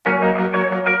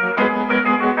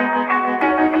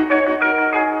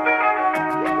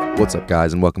What's up,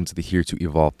 guys, and welcome to the Here to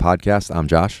Evolve podcast. I'm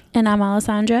Josh. And I'm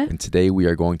Alessandra. And today we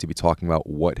are going to be talking about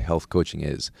what health coaching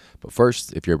is. But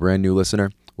first, if you're a brand new listener,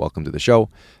 welcome to the show.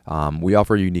 We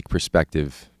offer a unique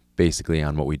perspective basically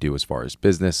on what we do as far as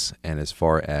business and as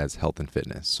far as health and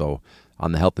fitness. So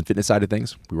on the health and fitness side of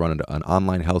things, we run an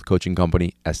online health coaching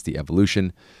company, SD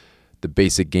Evolution. The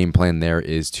basic game plan there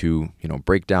is to,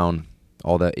 break down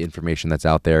all the information that's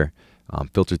out there,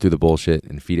 filter through the bullshit,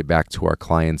 and feed it back to our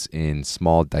clients in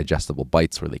small, digestible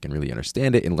bites where they can really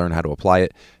understand it and learn how to apply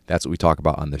it. That's what we talk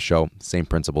about on the show. Same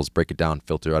principles, break it down,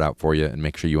 filter it out for you, and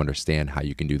make sure you understand how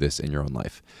you can do this in your own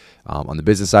life. On the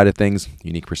business side of things,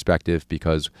 unique perspective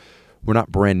because we're not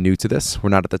brand new to this. We're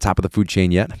not at the top of the food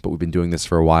chain yet, but we've been doing this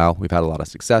for a while. We've had a lot of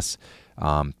success.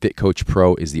 Fit Coach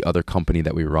Pro is the other company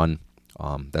that we run.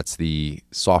 That's the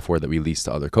software that we lease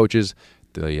to other coaches.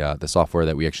 The software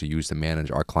that we actually use to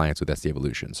manage our clients with SD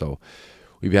Evolution. So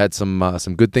we've had some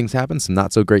good things happen, some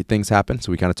not so great things happen.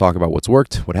 So we kind of talk about what's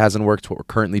worked, what hasn't worked, what we're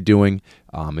currently doing,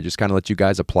 and just kind of let you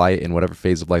guys apply it in whatever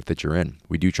phase of life that you're in.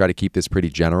 We do try to keep this pretty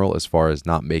general as far as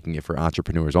not making it for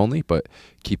entrepreneurs only, but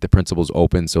keep the principles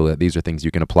open so that these are things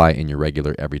you can apply in your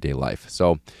regular everyday life.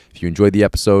 So if you enjoyed the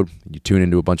episode, you tune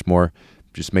into a bunch more,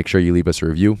 just make sure you leave us a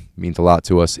review. It means a lot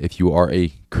to us. If you are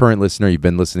a current listener, you've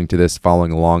been listening to this,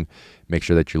 following along, make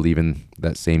sure that you're leaving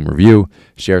that same review.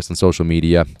 Share us on social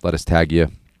media. Let us tag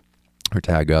you or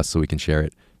tag us so we can share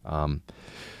it.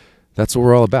 That's what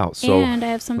we're all about. So, and I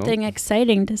have something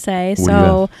exciting to say. What do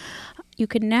So you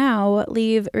can now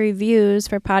leave reviews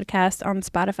for podcasts on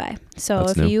Spotify. So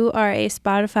That's if new. you are a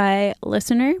Spotify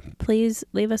listener, please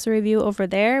leave us a review over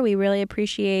there. We really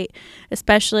appreciate,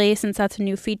 especially since that's a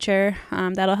new feature,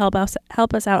 that'll help us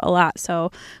out a lot.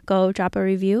 So go drop a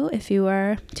review if you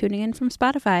are tuning in from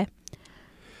Spotify.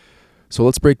 So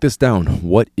let's break this down.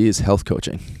 What is health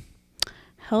coaching?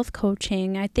 Health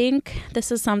coaching, I think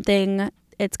this is something,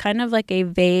 it's kind of like a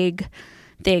vague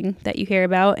thing that you hear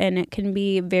about, and it can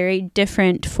be very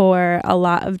different for a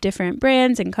lot of different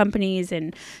brands and companies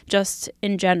and just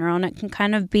in general, and it can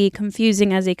kind of be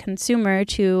confusing as a consumer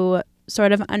to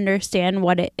sort of understand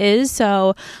what it is.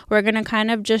 So we're going to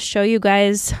kind of just show you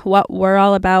guys what we're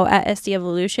all about at SD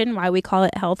Evolution, why we call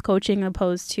it health coaching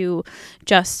opposed to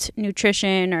just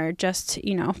nutrition or just,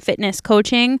 fitness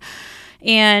coaching.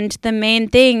 And the main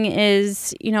thing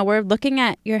is, we're looking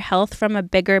at your health from a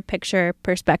bigger picture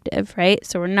perspective, right?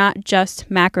 So we're not just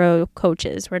macro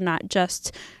coaches. We're not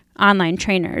just online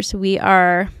trainers.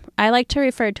 I like to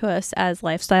refer to us as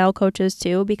lifestyle coaches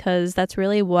too, because that's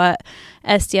really what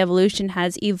SD Evolution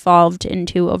has evolved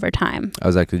into over time. I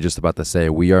was actually just about to say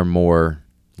we are more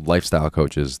lifestyle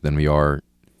coaches than we are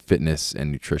fitness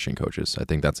and nutrition coaches. I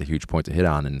think that's a huge point to hit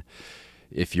on. And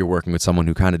if you're working with someone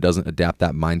who kind of doesn't adapt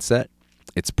that mindset,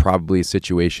 it's probably a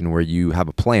situation where you have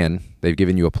a plan. They've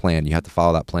given you a plan. You have to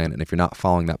follow that plan. And if you're not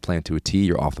following that plan to a T,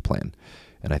 you're off the plan.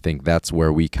 And I think that's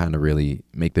where we kind of really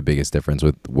make the biggest difference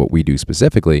with what we do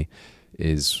specifically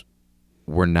is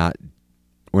we're not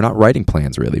writing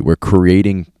plans really. We're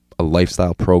creating a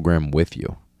lifestyle program with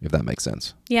you, if that makes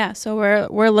sense. Yeah, so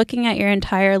we're looking at your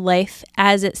entire life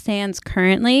as it stands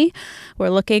currently. We're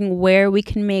looking where we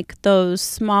can make those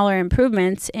smaller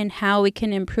improvements and how we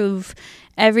can improve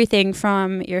everything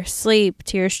from your sleep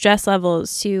to your stress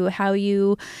levels to how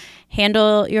you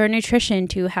handle your nutrition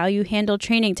to how you handle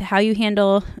training to how you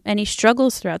handle any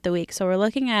struggles throughout the week. So we're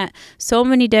looking at so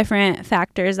many different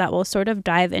factors that we'll sort of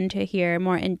dive into here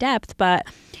more in depth, but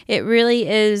it really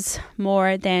is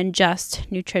more than just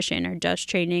nutrition or just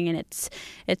training, and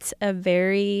it's a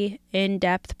very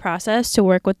in-depth process to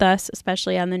work with us,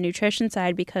 especially on the nutrition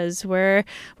side, because we're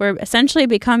essentially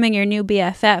becoming your new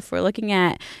BFF. We're looking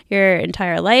at your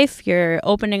entire life. You're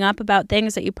opening up about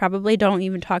things that you probably don't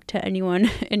even talk to anyone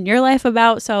in your life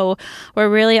about. So we're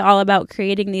really all about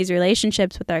creating these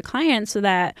relationships with our clients so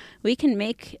that we can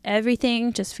make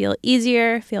everything just feel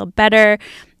easier, feel better,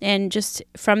 and just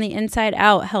from the inside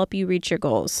out help you reach your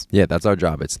goals. Yeah, that's our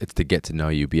job. It's to get to know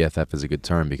you. BFF is a good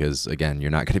term because, again,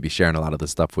 you're not going to be sharing a lot of this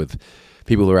stuff with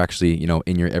people who are actually,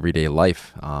 in your everyday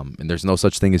life. And there's no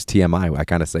such thing as TMI. I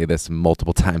kind of say this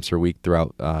multiple times per week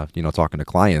throughout, talking to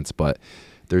clients, but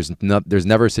there's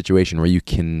never a situation where you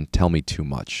can tell me too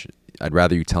much. I'd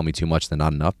rather you tell me too much than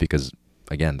not enough because,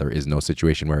 again, there is no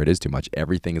situation where it is too much.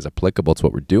 Everything is applicable to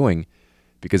what we're doing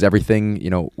because everything,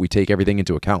 we take everything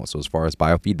into account. So as far as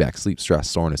biofeedback, sleep, stress,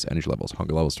 soreness, energy levels,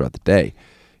 hunger levels throughout the day,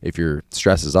 if your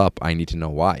stress is up, I need to know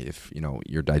why. If,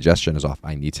 your digestion is off,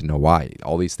 I need to know why.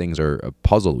 All these things are a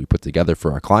puzzle we put together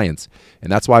for our clients.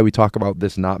 And that's why we talk about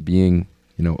this not being,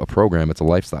 a program. It's a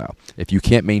lifestyle. If you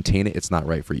can't maintain it, it's not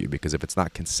right for you, because if it's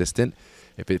not consistent,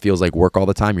 if it feels like work all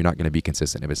the time, you're not going to be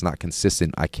consistent. If it's not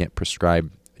consistent, I can't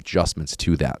prescribe adjustments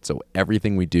to that. So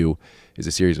everything we do is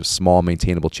a series of small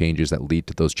maintainable changes that lead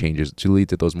to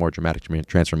those more dramatic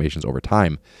transformations over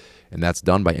time. And that's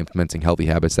done by implementing healthy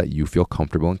habits that you feel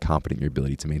comfortable and confident in your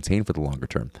ability to maintain for the longer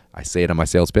term. I say it on my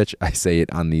sales pitch. I say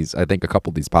it on I think a couple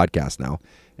of these podcasts now.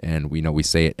 And we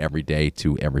say it every day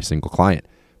to every single client.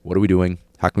 What are we doing?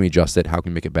 How can we adjust it? How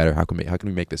can we make it better? How can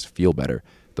we make this feel better?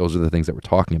 Those are the things that we're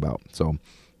talking about. So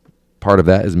part of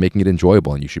that is making it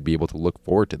enjoyable, and you should be able to look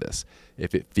forward to this.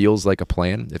 If it feels like a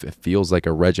plan, if it feels like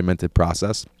a regimented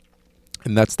process,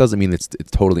 and that doesn't mean it's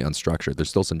totally unstructured. There's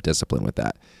still some discipline with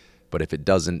that. But if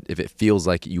it feels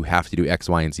like you have to do X,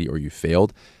 Y, and Z or you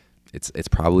failed, it's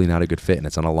probably not a good fit, and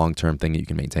it's not a long-term thing that you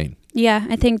can maintain. Yeah,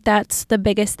 I think that's the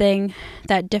biggest thing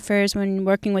that differs when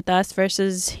working with us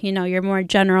versus, your more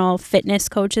general fitness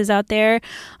coaches out there.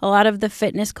 A lot of the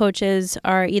fitness coaches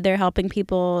are either helping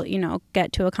people,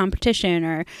 get to a competition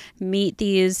or meet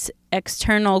these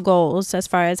external goals as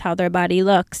far as how their body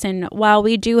looks. And while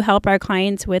we do help our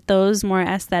clients with those more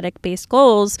aesthetic-based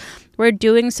goals, we're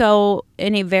doing so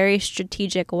in a very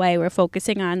strategic way. We're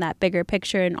focusing on that bigger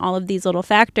picture and all of these little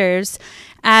factors,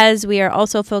 as we are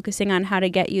also focusing on how to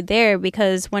get you there,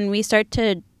 because when we start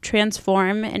to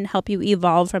transform and help you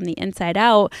evolve from the inside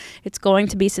out, it's going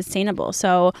to be sustainable.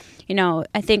 So,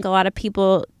 I think a lot of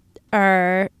people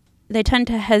they tend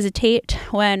to hesitate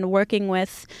when working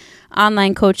with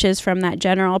online coaches from that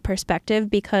general perspective,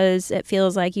 because it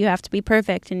feels like you have to be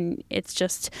perfect and it's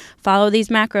just follow these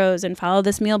macros and follow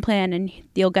this meal plan and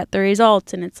you'll get the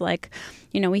results. And it's like,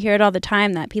 we hear it all the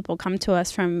time that people come to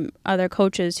us from other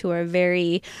coaches who are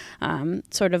very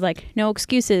sort of like, no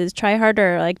excuses, try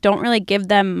harder, like don't really give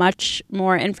them much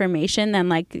more information than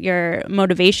like your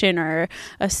motivation or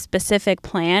a specific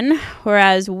plan.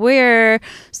 Whereas we're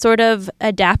sort of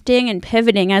adapting and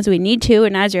pivoting as we need to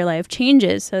and as your life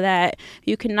changes, so that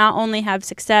you can not only have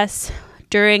success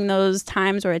during those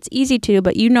times where it's easy to,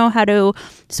 but how to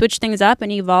switch things up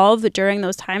and evolve during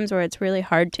those times where it's really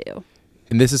hard to.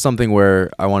 And this is something where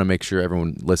I want to make sure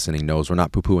everyone listening knows we're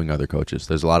not poo-pooing other coaches.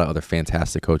 There's a lot of other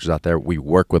fantastic coaches out there. We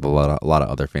work with a lot of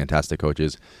other fantastic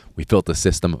coaches. We built the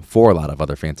system for a lot of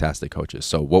other fantastic coaches.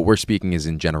 So what we're speaking is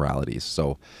in generalities.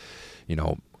 So,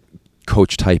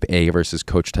 coach type A versus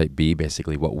coach type B,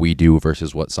 basically what we do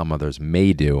versus what some others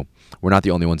may do. We're not the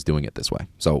only ones doing it this way.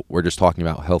 So we're just talking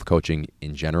about health coaching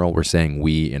in general. We're saying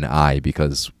we and I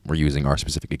because we're using our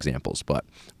specific examples, but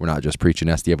we're not just preaching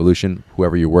SD Evolution.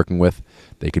 Whoever you're working with,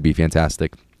 they could be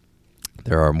fantastic.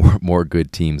 There are more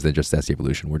good teams than just SD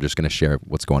Evolution. We're just going to share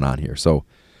what's going on here. So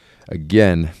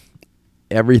again,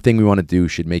 everything we want to do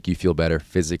should make you feel better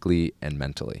physically and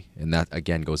mentally. And that,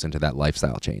 again, goes into that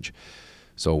lifestyle change.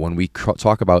 So when we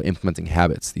talk about implementing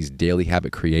habits, these daily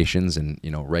habit creations and,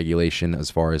 regulation as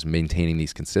far as maintaining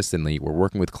these consistently, we're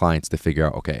working with clients to figure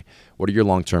out, okay, what are your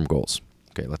long-term goals?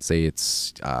 Okay, let's say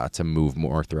it's to move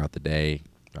more throughout the day.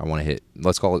 I want to hit,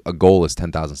 let's call it, a goal is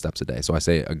 10,000 steps a day. So I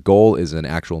say a goal is an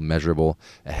actual measurable,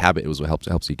 a habit is what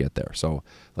helps you get there. So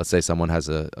let's say someone has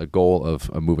a goal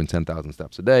of moving 10,000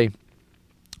 steps a day.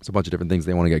 It's a bunch of different things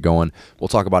they want to get going. We'll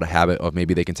talk about a habit of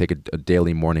maybe they can take a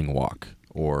daily morning walk,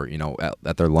 or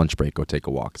at their lunch break go take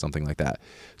a walk, something like that.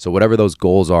 So whatever those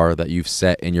goals are that you've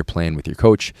set in your plan with your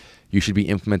coach, you should be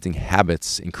implementing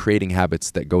habits and creating habits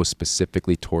that go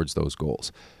specifically towards those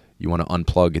goals. You want to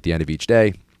unplug at the end of each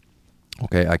day.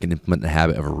 Okay, I can implement the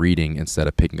habit of reading instead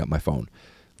of picking up my phone.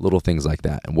 Little things like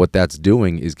that. And what that's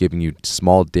doing is giving you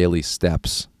small daily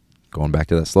steps. Going back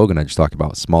to that slogan I just talked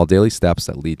about, small daily steps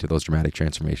that lead to those dramatic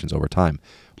transformations over time.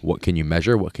 What can you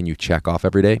measure? What can you check off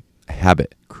every day? A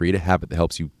habit. Create a habit that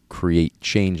helps you create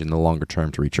change in the longer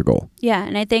term to reach your goal. Yeah,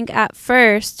 and I think at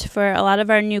first, for a lot of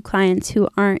our new clients who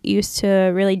aren't used to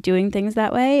really doing things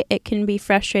that way, it can be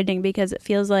frustrating because it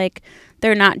feels like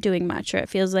they're not doing much, or it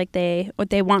feels like they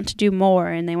want to do more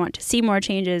and they want to see more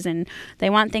changes and they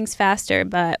want things faster.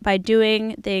 But by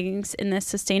doing things in this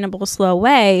sustainable, slow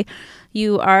way,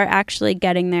 you are actually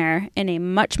getting there in a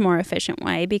much more efficient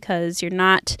way, because you're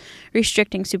not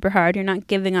restricting super hard. You're not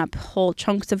giving up whole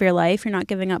chunks of your life. You're not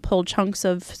giving up whole chunks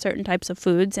of certain types of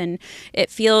foods. And it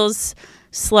feels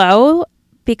slow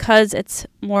because it's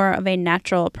more of a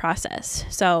natural process.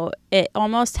 So it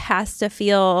almost has to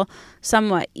feel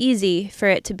somewhat easy for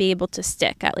it to be able to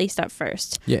stick, at least at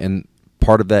first. Yeah, and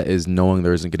part of that is knowing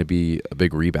there isn't going to be a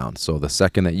big rebound. So the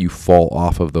second that you fall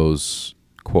off of those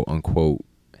quote-unquote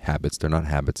habits, they're not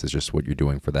habits, it's just what you're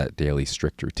doing for that daily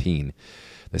strict routine.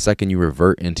 The second you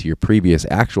revert into your previous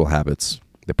actual habits,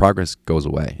 the progress goes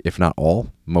away. If not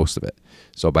all, most of it.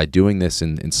 So by doing this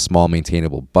in small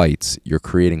maintainable bites, you're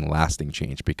creating lasting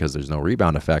change because there's no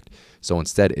rebound effect. So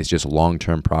instead, it's just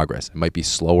long-term progress. It might be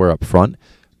slower up front,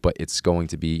 but it's going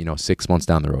to be, 6 months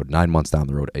down the road, 9 months down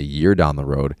the road, a year down the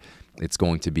road. It's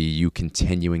going to be you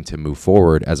continuing to move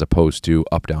forward as opposed to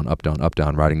up, down, up, down, up,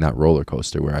 down, riding that roller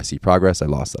coaster where I see progress, I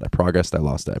lost it, I progressed, I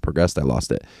lost it, I progressed, I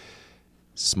lost it.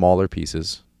 Smaller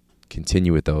pieces,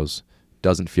 continue with those.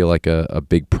 Doesn't feel like a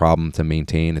big problem to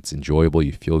maintain. It's enjoyable.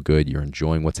 You feel good. You're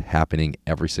enjoying what's happening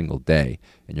every single day,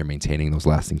 and you're maintaining those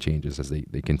lasting changes as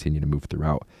they continue to move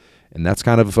throughout. And that's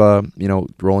kind of,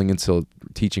 rolling into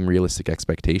teaching realistic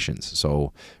expectations.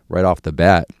 So right off the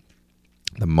bat,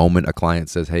 the moment a client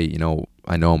says, hey,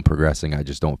 I know I'm progressing, I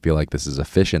just don't feel like this is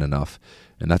efficient enough.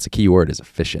 And that's a key word, is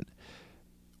efficient.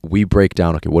 We break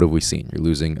down, okay, what have we seen? You're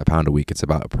losing a pound a week. It's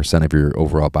about 1% of your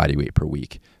overall body weight per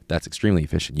week. That's extremely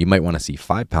efficient. You might want to see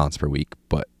 5 pounds per week,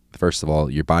 but first of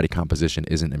all, your body composition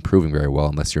isn't improving very well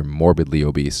unless you're morbidly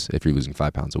obese if you're losing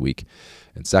 5 pounds a week.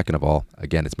 And second of all,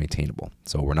 again, it's maintainable.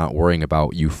 So we're not worrying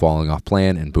about you falling off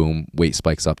plan and boom, weight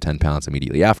spikes up 10 pounds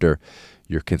immediately after.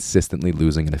 You're consistently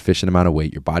losing an efficient amount of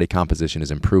weight. Your body composition is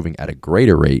improving at a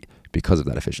greater rate because of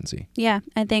that efficiency. Yeah,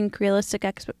 I think realistic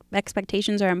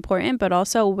expectations are important, but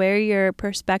also where your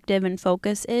perspective and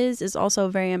focus is also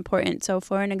very important. So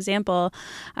for an example,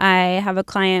 I have a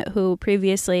client who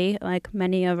previously, like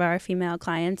many of our female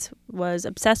clients, was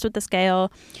obsessed with the scale.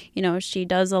 She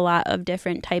does a lot of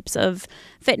different types of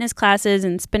fitness classes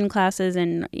and spin classes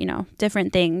and,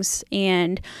 different things.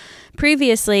 And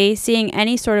previously, seeing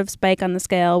any sort of spike on the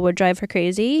scale would drive her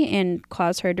crazy and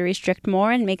cause her to restrict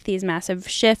more and make these massive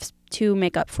shifts to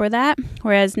make up for that.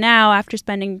 Whereas now, after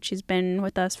she's been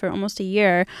with us for almost a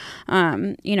year,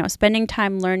 spending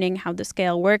time learning how the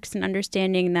scale works and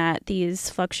understanding that these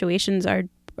fluctuations are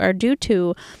due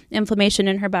to inflammation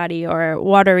in her body or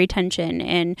water retention.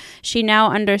 And she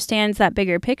now understands that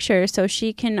bigger picture, so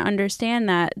she can understand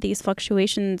that these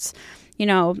fluctuations,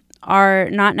 are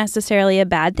not necessarily a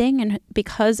bad thing. And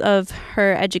because of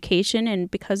her education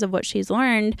and because of what she's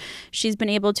learned, she's been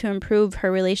able to improve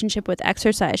her relationship with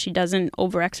exercise. She doesn't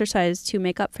over-exercise to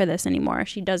make up for this anymore.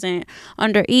 She doesn't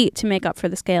under-eat to make up for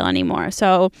the scale anymore.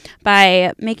 So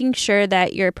by making sure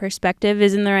that your perspective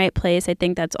is in the right place, I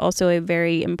think that's also a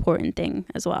very important thing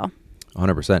as well.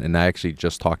 100%. And I actually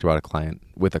just talked about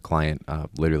with a client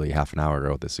literally half an hour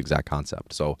ago, this exact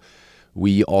concept. So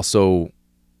we also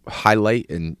highlight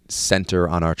and center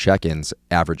on our check-ins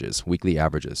averages, weekly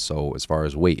averages. So as far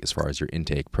as weight, as far as your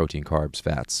intake, protein, carbs,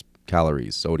 fats,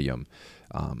 calories, sodium,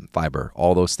 fiber,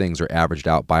 all those things are averaged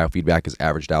out. Biofeedback is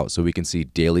averaged out. So we can see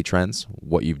daily trends,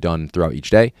 what you've done throughout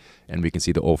each day, and we can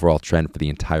see the overall trend for the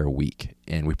entire week.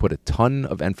 And we put a ton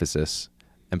of emphasis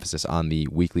on the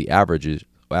weekly averages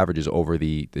over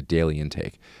the daily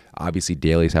intake. Obviously,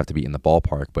 dailies have to be in the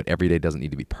ballpark, but every day doesn't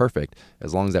need to be perfect.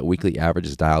 As long as that weekly average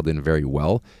is dialed in very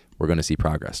well, we're going to see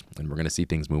progress, and we're going to see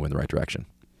things move in the right direction.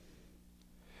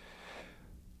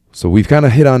 So we've kind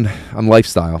of hit on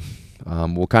lifestyle.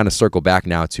 We'll kind of circle back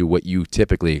now to what you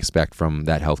typically expect from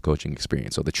that health coaching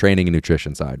experience, so the training and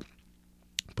nutrition side.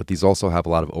 But these also have a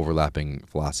lot of overlapping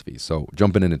philosophies. So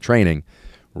jumping into training,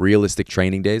 realistic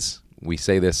training days. We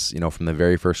say this, from the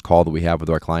very first call that we have with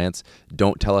our clients.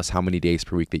 Don't tell us how many days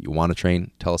per week that you want to train.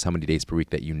 Tell us how many days per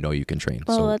week that you can train.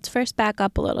 Well, let's first back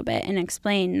up a little bit and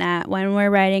explain that when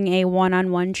we're writing a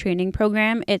one-on-one training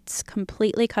program, it's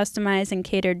completely customized and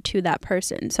catered to that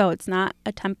person. So it's not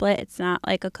a template. It's not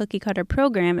like a cookie cutter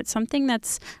program. It's something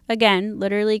that's, again,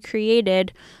 literally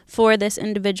created for this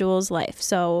individual's life.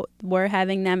 So we're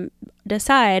having them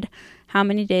decide how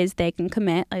many days they can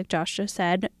commit. Like Josh just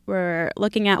said, we're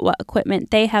looking at what equipment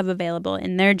they have available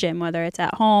in their gym, whether it's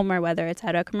at home or whether it's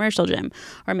at a commercial gym,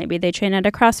 or maybe they train at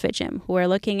a CrossFit gym. We're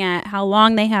looking at how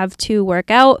long they have to work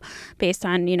out based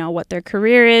on, what their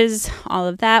career is, all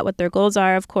of that, what their goals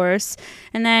are, of course.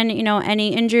 And then,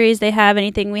 any injuries they have,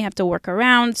 anything we have to work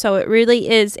around. So it really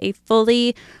is a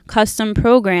fully custom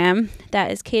program that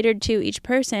is catered to each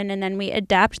person. And then we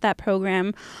adapt that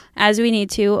program as we need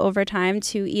to over time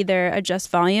to either adjust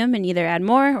volume and either add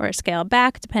more or scale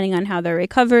back depending on how their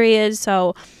recovery is.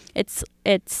 So it's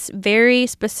very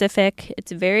specific,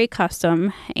 it's very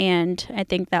custom, and I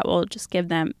think that will just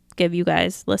give you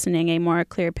guys listening a more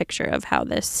clear picture of how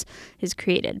this is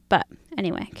created. But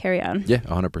anyway, carry on. Yeah,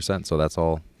 100%. So that's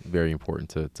all very important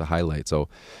to highlight. So,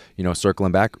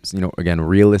 circling back, again,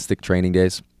 realistic training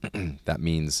days. That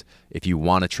means if you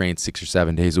want to train 6 or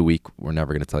 7 days a week, we're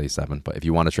never going to tell you 7, but if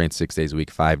you want to train 6 days a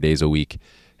week, 5 days a week,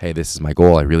 hey, this is my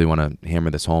goal. I really want to hammer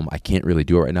this home. I can't really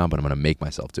do it right now, but I'm going to make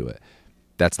myself do it.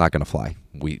 That's not going to fly.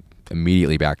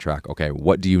 immediately backtrack. Okay,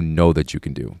 what do you know that you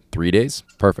can do? 3 days?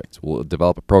 Perfect. We'll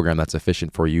develop a program that's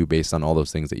efficient for you based on all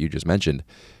those things that you just mentioned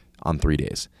on 3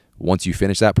 days. Once you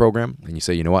finish that program and you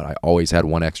say, you know what, I always had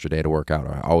 1 extra day to work out,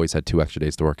 or I always had 2 extra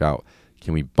days to work out,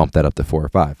 can we bump that up to 4 or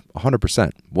 5?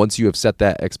 100%. Once you have set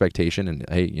that expectation and,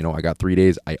 hey, you know, I got 3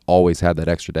 days, I always had that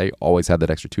extra day, always had that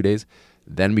extra 2 days,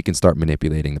 then we can start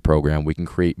manipulating the program. We can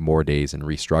create more days and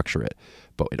restructure it.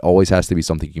 But it always has to be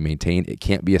something you maintain. It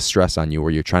can't be a stress on you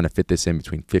where you're trying to fit this in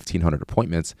between 1,500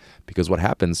 appointments, because what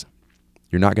happens,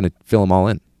 you're not going to fill them all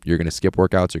in. You're going to skip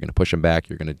workouts. You're going to push them back.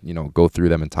 You're going to, go through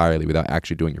them entirely without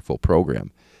actually doing your full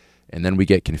program. And then we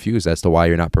get confused as to why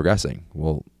you're not progressing.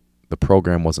 Well, the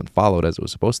program wasn't followed as it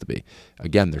was supposed to be.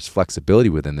 Again, there's flexibility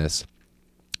within this.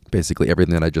 Basically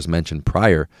everything that I just mentioned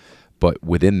prior. But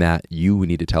within that, you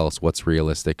need to tell us what's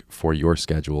realistic for your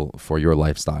schedule, for your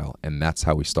lifestyle. And that's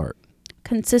how we start.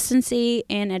 Consistency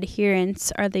and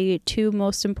adherence are the two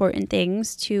most important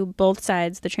things to both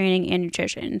sides, the training and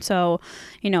nutrition. So,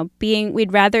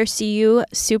 we'd rather see you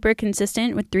super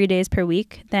consistent with 3 days per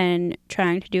week than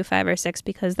trying to do 5 or 6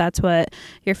 because that's what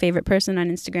your favorite person on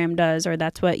Instagram does, or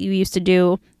that's what you used to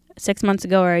do 6 months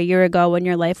ago or a year ago when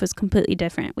your life was completely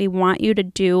different. We want you to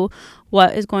do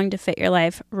what is going to fit your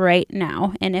life right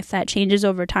now. And if that changes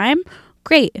over time,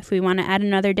 great. If we want to add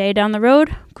another day down the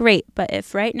road, great. But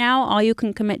if right now all you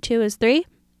can commit to is 3,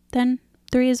 then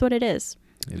 3 is what it is.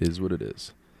 It is what it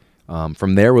is.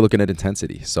 From there, we're looking at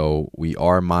intensity. So we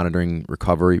are monitoring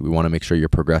recovery. We want to make sure you're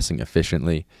progressing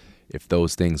efficiently. If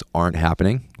those things aren't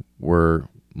happening, we're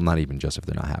not even just if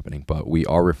they're not happening, but we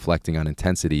are reflecting on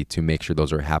intensity to make sure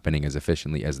those are happening as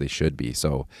efficiently as they should be.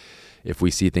 So if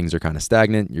we see things are kind of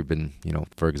stagnant, you've been,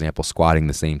 for example, squatting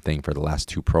the same thing for the last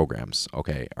 2 programs.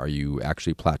 Okay, are you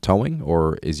actually plateauing,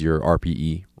 or is your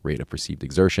RPE, rate of perceived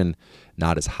exertion,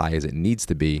 not as high as it needs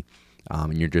to be?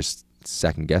 And you're just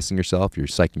second guessing yourself. You're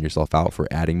psyching yourself out for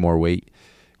adding more weight.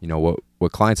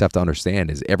 What clients have to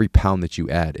understand is every pound that you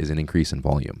add is an increase in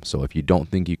volume. So if you don't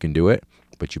think you can do it,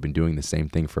 but you've been doing the same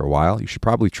thing for a while, you should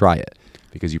probably try it,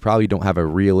 because you probably don't have a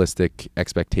realistic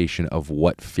expectation of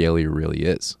what failure really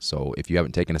is. So if you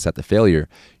haven't taken a set to failure,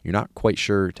 you're not quite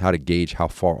sure how to gauge how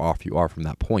far off you are from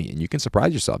that point. And you can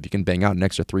surprise yourself. You can bang out an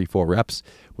extra 3-4 reps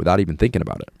without even thinking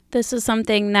about it. This is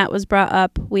something that was brought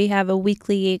up. We have a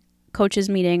weekly coaches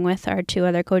meeting with our 2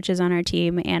 other coaches on our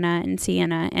team, Anna and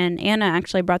Sienna. And Anna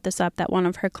actually brought this up, that one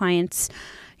of her clients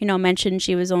mentioned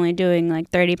she was only doing like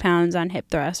 30 pounds on hip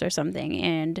thrust or something.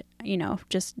 And,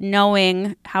 just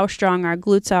knowing how strong our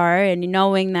glutes are, and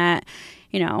knowing that,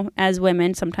 as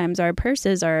women, sometimes our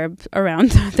purses are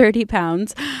around 30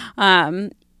 pounds.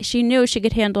 She knew she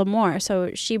could handle more. So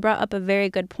she brought up a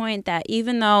very good point that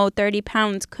even though 30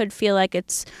 pounds could feel like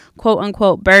it's quote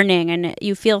unquote burning and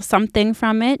you feel something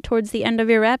from it towards the end of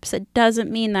your reps, it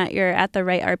doesn't mean that you're at the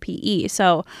right RPE.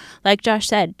 So like Josh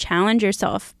said, challenge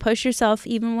yourself, push yourself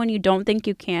even when you don't think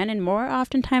you can. And more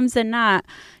oftentimes than not,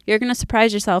 you're going to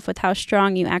surprise yourself with how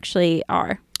strong you actually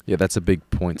are. Yeah, that's a big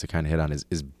point to kind of hit on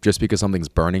is just because something's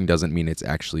burning doesn't mean it's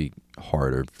actually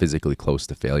hard or physically close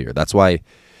to failure. That's why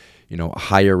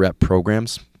higher rep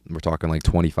programs, we're talking like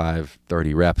 25,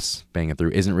 30 reps, banging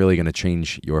through, isn't really going to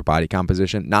change your body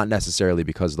composition. Not necessarily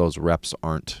because those reps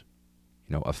aren't,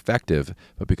 effective,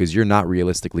 but because you're not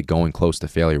realistically going close to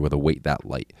failure with a weight that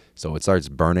light. So it starts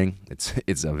burning.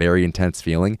 It's a very intense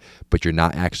feeling, but you're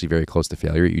not actually very close to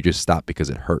failure. You just stop because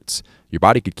it hurts. Your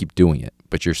body could keep doing it,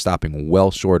 but you're stopping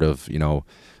well short of, 1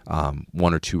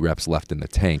 or 2 reps left in the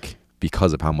tank,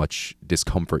 because of how much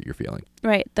discomfort you're feeling.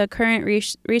 Right. The current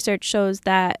research shows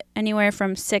that anywhere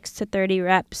from 6 to 30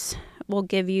 reps will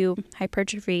give you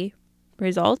hypertrophy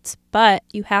results, but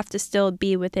you have to still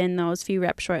be within those few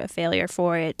reps short of failure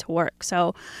for it to work.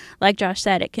 So like Josh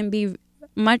said, it can be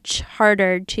much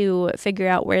harder to figure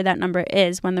out where that number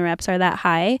is when the reps are that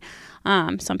high.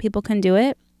 Some people can do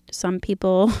it. Some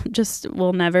people just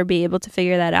will never be able to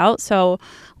figure that out. So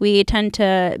we tend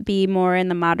to be more in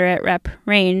the moderate rep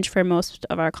range for most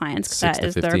of our clients, because that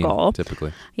is 15, their goal.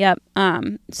 Typically. Yep.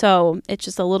 So it's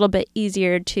just a little bit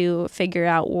easier to figure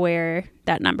out where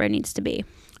that number needs to be.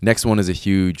 Next one is a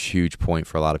huge, huge point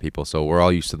for a lot of people. So we're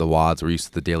all used to the WODs. We're used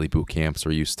to the daily boot camps.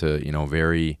 We're used to,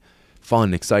 very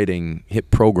fun, exciting HIIT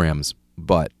programs.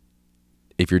 But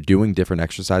if you're doing different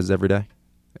exercises every day,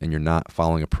 and you're not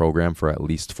following a program for at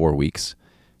least 4 weeks,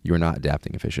 you're not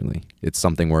adapting efficiently. It's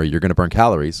something where you're going to burn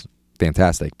calories,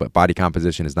 fantastic, but body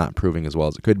composition is not improving as well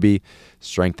as it could be.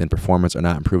 Strength and performance are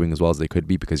not improving as well as they could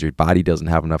be because your body doesn't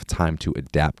have enough time to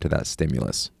adapt to that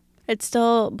stimulus. It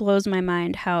still blows my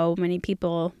mind how many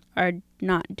people are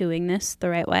not doing this the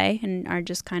right way and are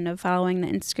just kind of following the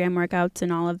Instagram workouts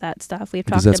and all of that stuff. We've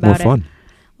talked about it. Because that's more fun.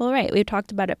 Well, right. We've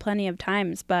talked about it plenty of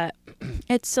times, but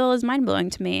it still is mind-blowing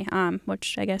to me,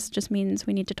 which I guess just means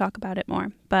we need to talk about it more.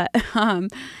 But,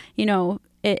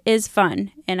 it is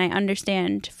fun, and I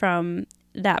understand from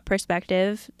that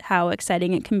perspective how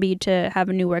exciting it can be to have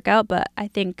a new workout. But I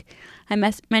think I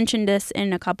mentioned this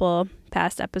in a couple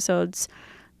past episodes.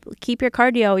 Keep your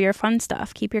cardio your fun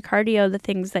stuff. Keep your cardio the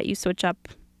things that you switch up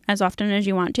as often as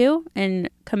you want to, and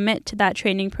commit to that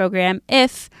training program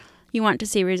if you want to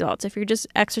see results. If you're just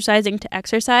exercising to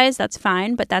exercise, that's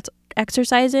fine, but that's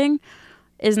exercising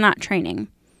is not training.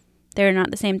 They're not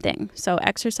the same thing. So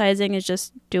exercising is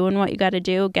just doing what you got to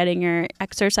do, getting your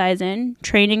exercise in.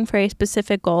 Training for a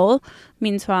specific goal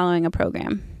means following a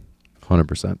program.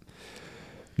 100%.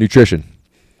 Nutrition.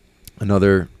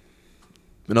 Another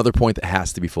point that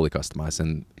has to be fully customized,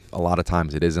 and a lot of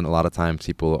times it isn't. A lot of times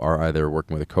people are either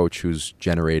working with a coach who's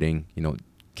generating,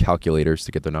 calculators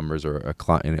to get their numbers, or a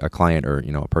client or,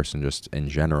 a person just in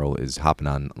general is hopping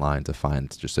online to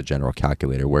find just a general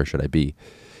calculator. Where should I be?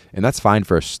 And that's fine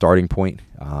for a starting point.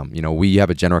 We have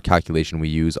a general calculation we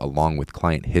use along with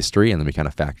client history, and then we kind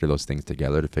of factor those things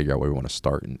together to figure out where we want to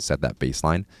start and set that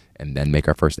baseline, and then make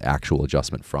our first actual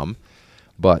adjustment from.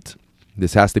 But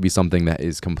this has to be something that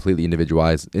is completely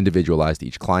individualized to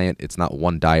each client. It's not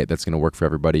one diet that's going to work for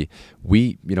everybody.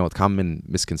 A common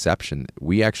misconception,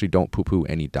 we actually don't poo-poo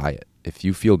any diet. If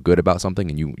you feel good about something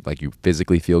and you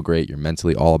physically feel great, you're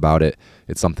mentally all about it,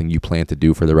 it's something you plan to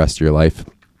do for the rest of your life,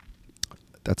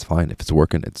 that's fine. If it's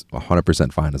working, it's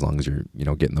 100% fine as long as you're,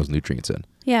 getting those nutrients in.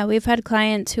 Yeah, we've had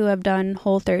clients who have done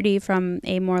Whole30 from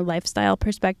a more lifestyle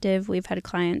perspective. We've had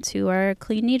clients who are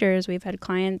clean eaters. We've had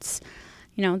clients,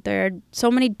 there are so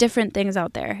many different things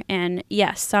out there. And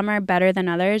yes, some are better than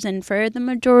others. And for the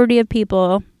majority of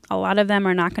people, a lot of them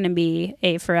are not going to be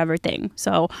a forever thing.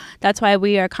 So that's why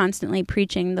we are constantly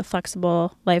preaching the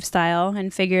flexible lifestyle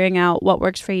and figuring out what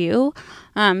works for you.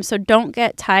 So don't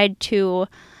get tied to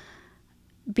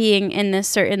being in this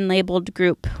certain labeled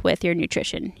group with your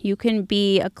nutrition. You can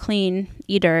be a clean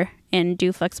eater and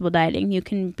do flexible dieting. You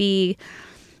can be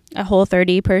a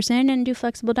Whole30 person and do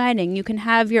flexible dieting. You can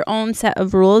have your own set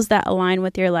of rules that align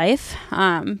with your life,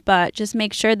 but just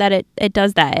make sure that it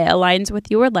does that. It aligns with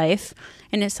your life,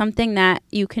 and it's something that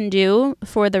you can do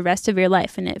for the rest of your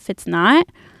life. And if it's not,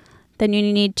 then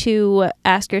you need to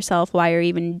ask yourself why you're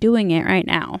even doing it right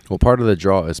now. Well, part of the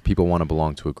draw is people want to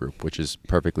belong to a group, which is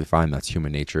perfectly fine. That's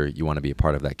human nature. You want to be a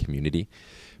part of that community.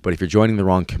 But if you're joining the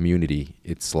wrong community,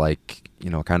 it's like,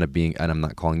 kind of being, and I'm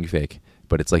not calling you fake,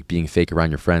 but it's like being fake around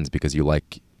your friends because you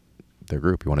like their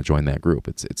group. You want to join that group.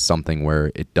 It's something where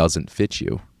it doesn't fit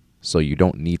you. So you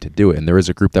don't need to do it. And there is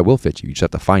a group that will fit you. You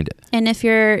just have to find it. And if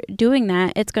you're doing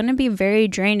that, it's going to be very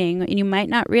draining. And you might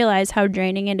not realize how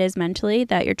draining it is mentally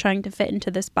that you're trying to fit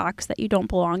into this box that you don't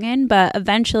belong in. But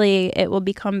eventually it will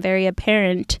become very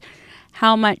apparent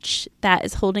how much that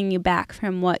is holding you back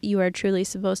from what you are truly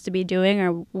supposed to be doing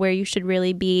or where you should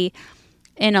really be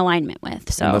in alignment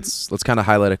with. So let's kind of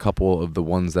highlight a couple of the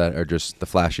ones that are just the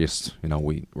flashiest.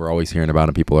 We're always hearing about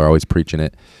them. People are always preaching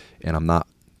it. And I'm not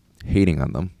hating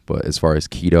on them, but as far as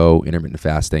keto, intermittent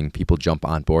fasting, people jump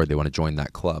on board. They want to join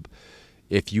that club.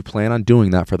 If you plan on doing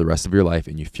that for the rest of your life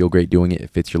and you feel great doing it, it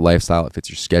fits your lifestyle, it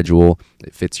fits your schedule,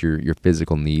 it fits your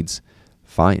physical needs,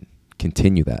 fine,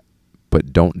 continue that.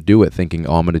 But don't do it thinking,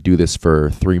 I'm going to do this for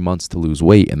 3 months to lose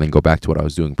weight and then go back to what I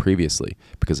was doing previously,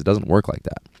 because it doesn't work like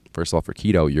that. First of all, for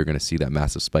keto, you're going to see that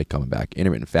massive spike coming back.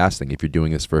 Intermittent fasting, if you're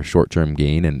doing this for a short-term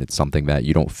gain and it's something that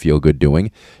you don't feel good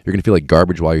doing, you're going to feel like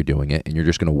garbage while you're doing it, and you're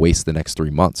just going to waste the next 3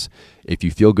 months. If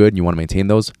you feel good and you want to maintain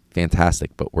those,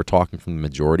 fantastic. But we're talking from the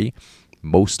majority.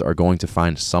 Most are going to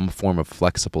find some form of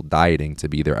flexible dieting to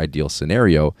be their ideal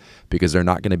scenario because they're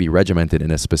not going to be regimented in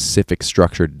a specific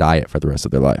structured diet for the rest of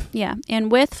their life. Yeah.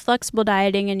 And with flexible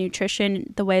dieting and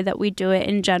nutrition, the way that we do it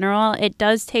in general, it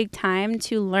does take time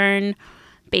to learn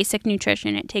basic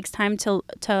nutrition. It takes time to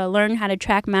learn how to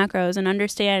track macros and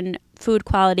understand food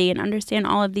quality and understand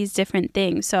all of these different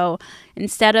things. So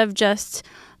instead of just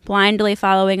blindly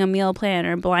following a meal plan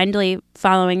or blindly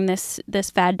following this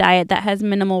fad diet that has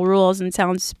minimal rules and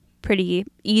sounds pretty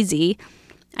easy,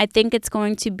 I think it's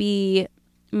going to be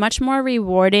much more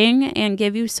rewarding and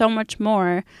give you so much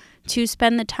more to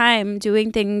spend the time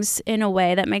doing things in a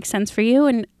way that makes sense for you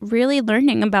and really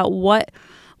learning about what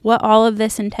all of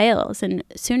this entails. And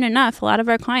soon enough, a lot of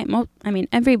our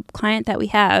every client that we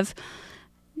have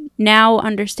now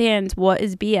understands what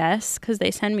is BS because they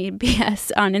send me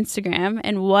BS on Instagram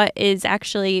and what is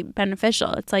actually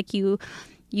beneficial. It's like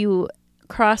you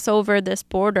cross over this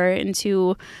border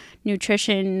into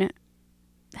nutrition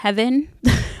heaven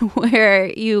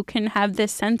where you can have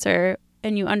this sensor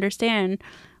and you understand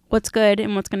what's good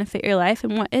and what's going to fit your life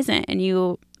and what isn't. And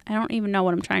I don't even know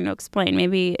what I'm trying to explain.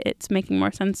 Maybe it's making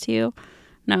more sense to you.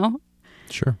 No?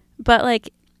 Sure. But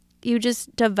like, you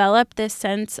just develop this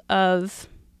sense of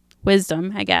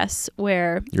wisdom, I guess,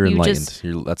 where you're enlightened.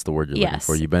 Just, that's the word you're looking yes.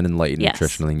 for. You've been enlightened Yes.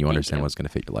 nutritionally, and you Thank understand you. what's going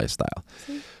to fit your lifestyle.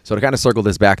 So to kind of circle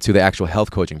this back to the actual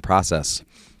health coaching process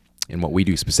and what we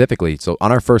do specifically. So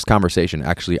on our first conversation,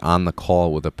 actually on the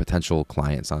call with a potential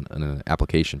clients on an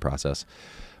application process,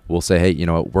 we'll say, hey,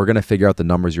 we're going to figure out the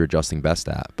numbers you're adjusting best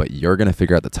at, but you're going to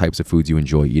figure out the types of foods you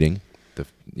enjoy eating,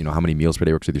 how many meals per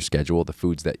day works with your schedule, the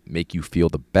foods that make you feel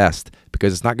the best,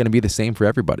 because it's not going to be the same for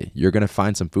everybody. You're going to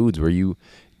find some foods where you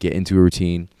get into a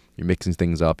routine, you're mixing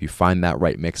things up, you find that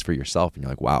right mix for yourself, and you're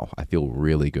like, wow, I feel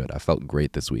really good. I felt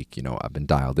great this week. I've been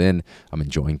dialed in. I'm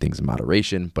enjoying things in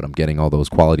moderation, but I'm getting all those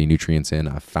quality nutrients in.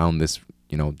 I found this,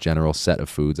 general set of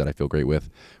foods that I feel great with.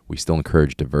 We still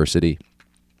encourage diversity,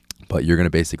 but you're going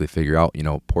to basically figure out,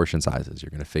 portion sizes. You're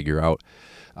going to figure out,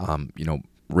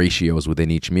 ratios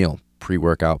within each meal,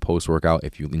 pre-workout, post-workout.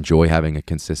 If you enjoy having a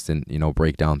consistent,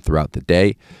 breakdown throughout the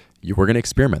day, we're going to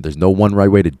experiment. There's no one right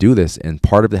way to do this. And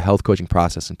part of the health coaching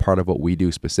process and part of what we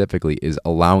do specifically is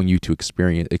allowing you to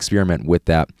experiment with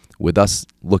that, with us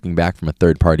looking back from a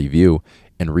third-party view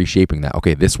and reshaping that.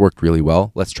 Okay, this worked really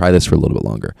well. Let's try this for a little bit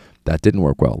longer. That didn't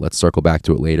work well. Let's circle back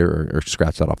to it later or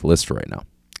scratch that off the list for right now.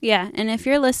 Yeah, and if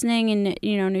you're listening and,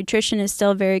 nutrition is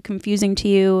still very confusing to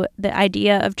you, the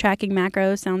idea of tracking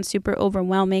macros sounds super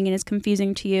overwhelming and is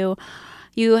confusing to you,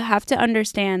 you have to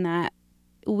understand that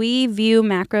we view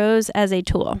macros as a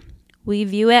tool. We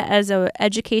view it as an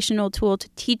educational tool to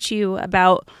teach you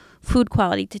about food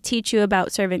quality, to teach you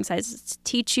about serving sizes, to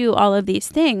teach you all of these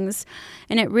things.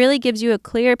 And it really gives you a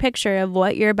clear picture of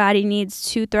what your body needs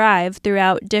to thrive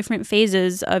throughout different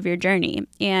phases of your journey.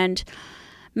 And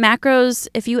macros,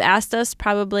 if you asked us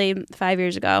probably 5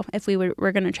 years ago if we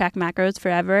were going to track macros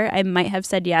forever, I might have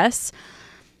said yes,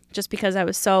 just because it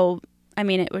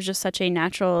was just such a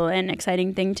natural and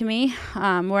exciting thing to me.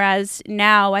 Whereas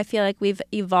now I feel like we've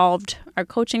evolved our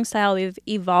coaching style. We've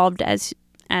evolved as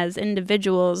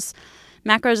individuals.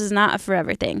 Macros is not a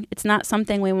forever thing. It's not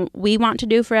something we want to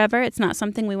do forever. It's not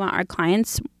something we want our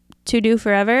clients to do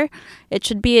forever. It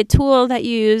should be a tool that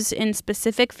you use in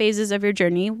specific phases of your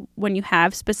journey when you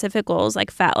have specific goals like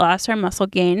fat loss or muscle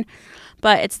gain.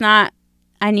 But it's not,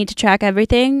 I need to track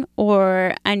everything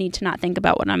or I need to not think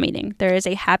about what I'm eating. There is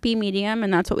a happy medium,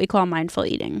 and that's what we call mindful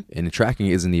eating. And tracking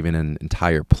isn't even an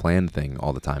entire planned thing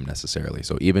all the time necessarily.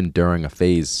 So even during a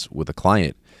phase with a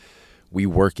client, we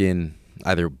work in,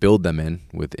 either build them in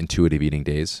with intuitive eating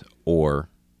days, or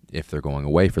if they're going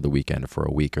away for the weekend or for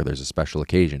a week or there's a special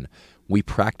occasion, we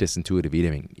practice intuitive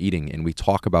eating and we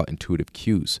talk about intuitive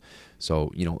cues.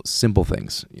 So, simple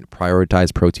things,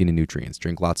 prioritize protein and nutrients,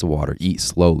 drink lots of water, eat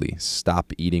slowly,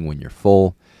 stop eating when you're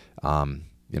full.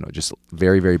 Just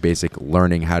very, very basic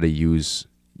learning how to use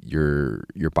your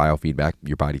biofeedback,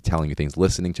 your body telling you things,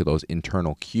 listening to those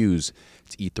internal cues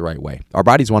to eat the right way. Our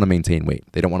bodies want to maintain weight.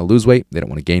 They don't want to lose weight. They don't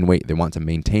want to gain weight. They want to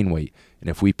maintain weight. And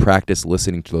if we practice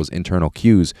listening to those internal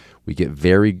cues, we get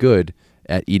very good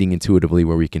at eating intuitively,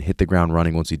 where we can hit the ground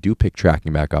running once we do pick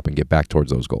tracking back up and get back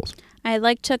towards those goals. I'd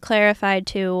like to clarify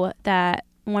too that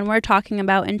when we're talking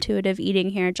about intuitive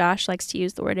eating here, Josh likes to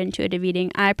use the word intuitive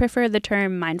eating. I prefer the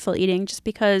term mindful eating just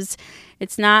because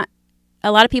it's not,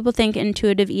 a lot of people think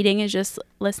intuitive eating is just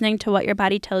listening to what your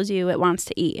body tells you it wants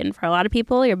to eat. And for a lot of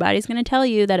people, your body's going to tell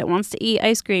you that it wants to eat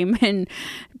ice cream and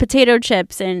potato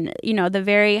chips and, the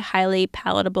very highly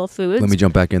palatable foods. Let me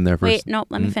jump back in there first. Wait, no,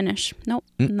 let me finish. Nope,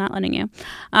 I'm not letting you.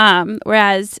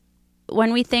 Whereas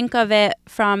when we think of it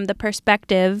from the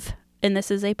perspective, and this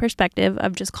is a perspective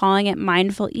of just calling it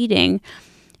mindful eating,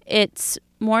 it's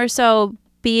more so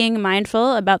being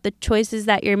mindful about the choices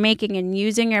that you're making and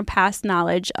using your past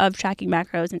knowledge of tracking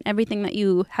macros and everything that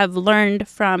you have learned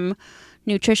from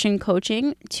nutrition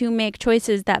coaching to make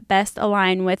choices that best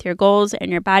align with your goals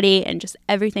and your body and just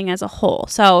everything as a whole.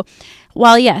 So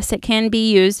while yes, it can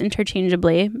be used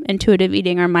interchangeably, intuitive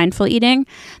eating or mindful eating,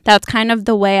 that's kind of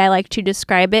the way I like to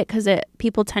describe it because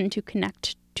people tend to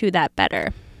connect to that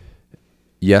better.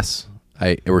 Yes.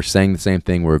 We're saying the same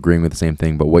thing, we're agreeing with the same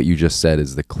thing, but what you just said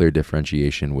is the clear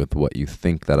differentiation with what you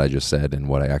think that I just said and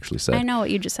what I actually said. I know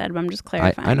what you just said, but I'm just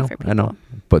clarifying for people. I know.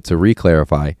 But to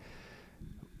re-clarify,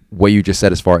 what you just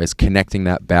said as far as connecting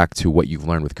that back to what you've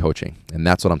learned with coaching, and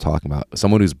that's what I'm talking about.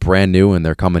 Someone who's brand new and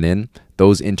they're coming in,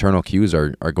 those internal cues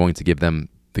are going to give them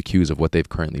the cues of what they've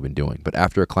currently been doing. But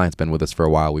after a client's been with us for a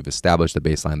while, we've established the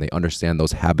baseline, they understand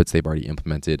those habits they've already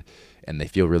implemented, and they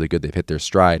feel really good, they've hit their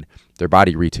stride, their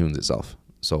body retunes itself.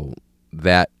 So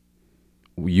that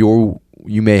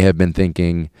you may have been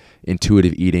thinking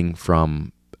intuitive eating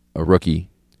from a rookie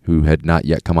who had not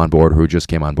yet come on board or who just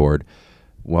came on board.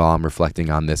 Well, I'm reflecting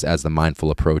on this as the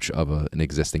mindful approach of an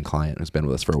existing client who's been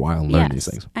with us for a while and learning these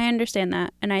things. I understand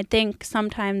that. And I think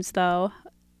sometimes, though,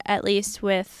 at least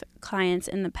with clients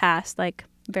in the past, like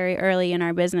very early in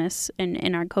our business and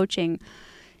in our coaching,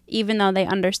 even though they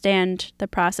understand the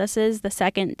processes, the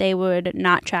second they would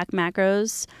not track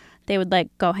macros, they would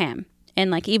like go ham. And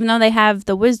like, even though they have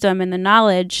the wisdom and the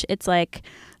knowledge, it's like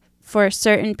for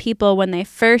certain people, when they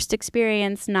first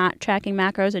experience not tracking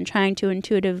macros and trying to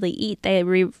intuitively eat, they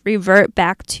revert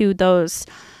back to those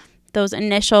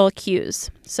initial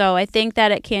cues. So I think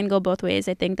that it can go both ways.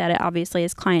 I think that it obviously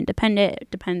is client dependent.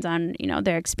 It depends on,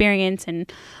 their experience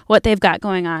and what they've got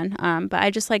going on. But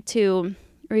I just like to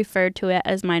refer to it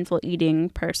as mindful eating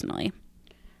personally.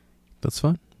 That's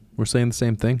fine. We're saying the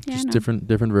same thing, just different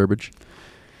verbiage.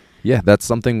 Yeah, that's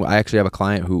something. I actually have a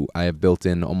client who I have built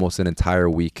in almost an entire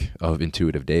week of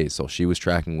intuitive days. So she was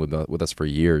tracking with us for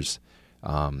years,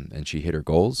 and she hit her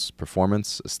goals,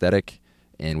 performance, aesthetic,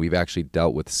 and we've actually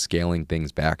dealt with scaling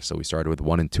things back. So we started with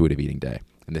one intuitive eating day.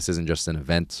 And this isn't just an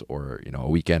event or a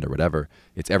weekend or whatever.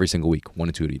 It's every single week, one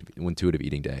intuitive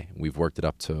eating day. We've worked it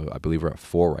up to, I believe we're at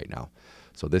 4 right now.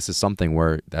 So this is something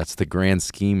where that's the grand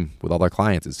scheme with all our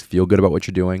clients is feel good about what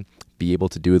you're doing, be able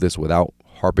to do this without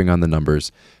harping on the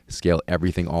numbers, scale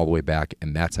everything all the way back,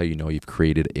 and that's how you know you've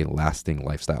created a lasting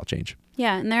lifestyle change.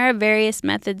 Yeah, and there are various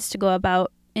methods to go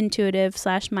about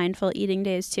intuitive/mindful eating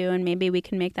days too, and maybe we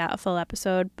can make that a full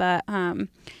episode, but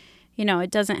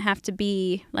it doesn't have to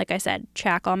be, like I said,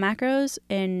 track all macros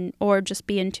or just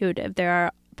be intuitive. There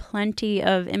are plenty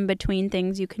of in-between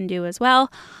things you can do as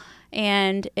well,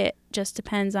 and it just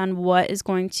depends on what is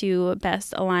going to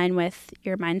best align with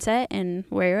your mindset and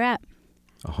where you're at.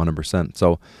 100%.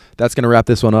 So that's going to wrap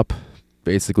this one up.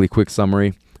 Basically, quick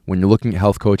summary. When you're looking at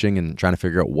health coaching and trying to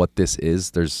figure out what this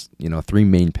is, there's 3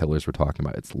 main pillars we're talking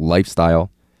about. It's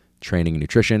lifestyle, training, and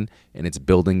nutrition, and it's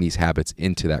building these habits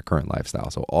into that current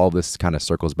lifestyle. So all this kind of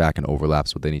circles back and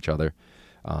overlaps within each other.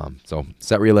 So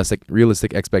set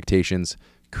realistic expectations,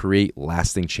 create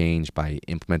lasting change by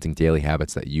implementing daily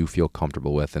habits that you feel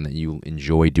comfortable with and that you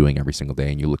enjoy doing every single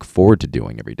day and you look forward to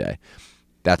doing every day.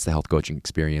 That's the health coaching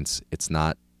experience. It's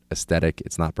not aesthetic.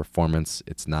 It's not performance.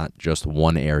 It's not just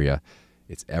one area.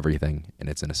 It's everything, and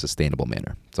it's in a sustainable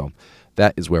manner. So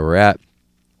that is where we're at.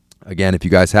 Again, if you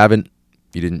guys haven't,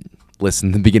 if you didn't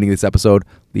listen to the beginning of this episode,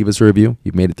 leave us a review.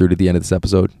 You've made it through to the end of this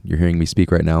episode. You're hearing me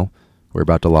speak right now. We're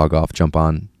about to log off. Jump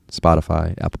on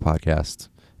Spotify, Apple Podcasts,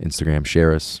 Instagram.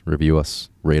 Share us, review us,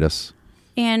 rate us.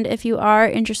 And if you are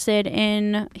interested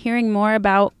in hearing more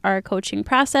about our coaching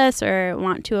process or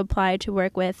want to apply to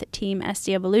work with Team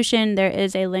SD Evolution, there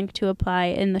is a link to apply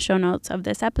in the show notes of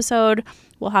this episode.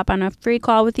 We'll hop on a free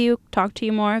call with you, talk to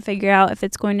you more, figure out if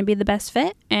it's going to be the best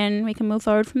fit, and we can move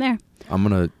forward from there. I'm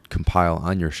going to compile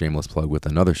on your shameless plug with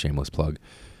another shameless plug.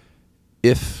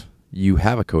 If you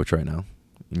have a coach right now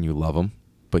and you love them,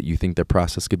 but you think their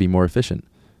process could be more efficient,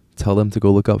 tell them to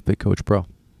go look up Fit Coach Pro.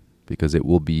 Because it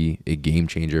will be a game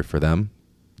changer for them.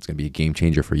 It's going to be a game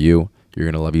changer for you. You're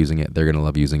going to love using it. They're going to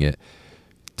love using it.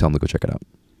 Tell them to go check it out.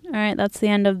 All right, that's the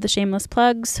end of the shameless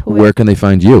plugs. Where can they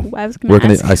find you? I was going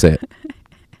to ask. I say it.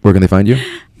 Where can they find you?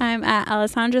 I'm at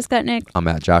Alessandra Skutnik. I'm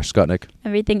at Josh Skutnik.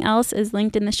 Everything else is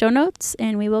linked in the show notes,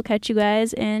 and we will catch you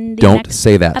guys in the next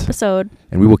episode.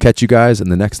 And we will catch you guys in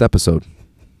the next episode.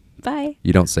 Bye.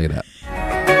 You don't say that.